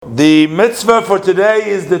The mitzvah for today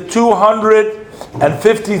is the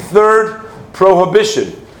 253rd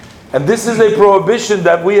prohibition. And this is a prohibition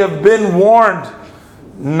that we have been warned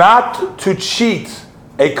not to cheat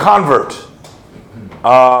a convert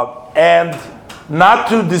and not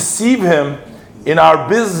to deceive him in our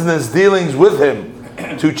business dealings with him,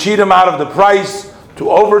 to cheat him out of the price,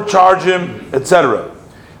 to overcharge him, etc.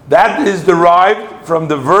 That is derived from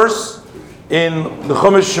the verse in the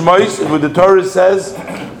Chumash Shemos, where the Torah says,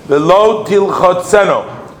 "V'lo tilchotzeno,"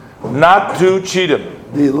 not to cheat him.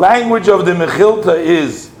 The language of the Mechilta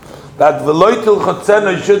is that "V'lo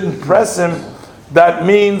tilchotzeno," you shouldn't press him. That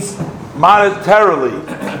means monetarily.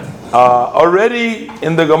 Already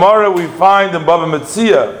in the Gemara we find in Bava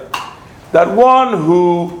Metzia that one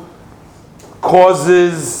who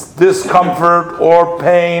causes discomfort or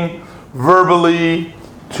pain verbally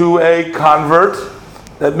to a convert,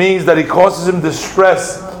 that means that he causes him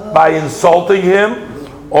distress by insulting him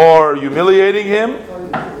or humiliating him.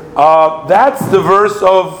 That's the verse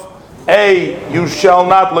of you shall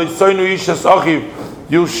not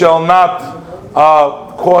you shall not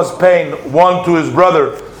cause pain one to his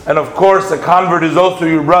brother. And of course, a convert is also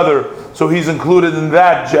your brother, so he's included in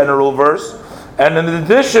that general verse. And in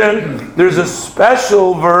addition, there's a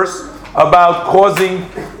special verse about causing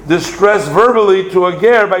distress verbally to a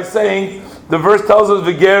ger by saying, the verse tells us,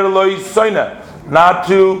 "V'ger lo yisoina," not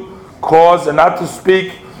to cause and not to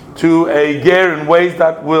speak to a ger in ways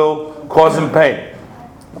that will cause him pain.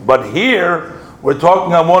 But here, we're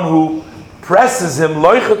talking on one who presses him,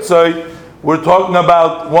 lo yichotzoy, we're talking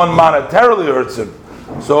about one monetarily hurts him.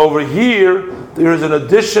 So over here, there is an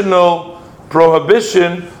additional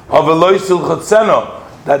prohibition of a lo yistilchotzeno,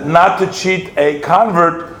 that not to cheat a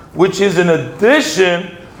convert, which is in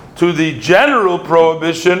addition to the general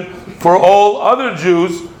prohibition for all other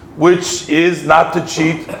Jews, which is not to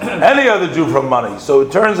cheat any other Jew from money. So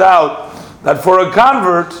it turns out that for a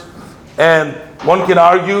convert, and one can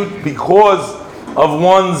argue because of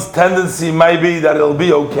one's tendency maybe that it'll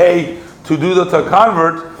be okay to do that to a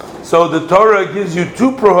convert, so the Torah gives you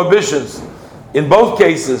two prohibitions in both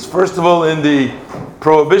cases. First of all, in the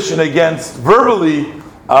prohibition against verbally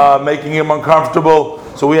making him uncomfortable,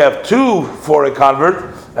 so we have two for a convert,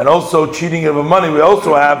 and also cheating him of money. We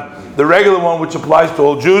also have the regular one which applies to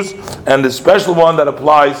all Jews, and the special one that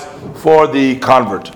applies for the convert.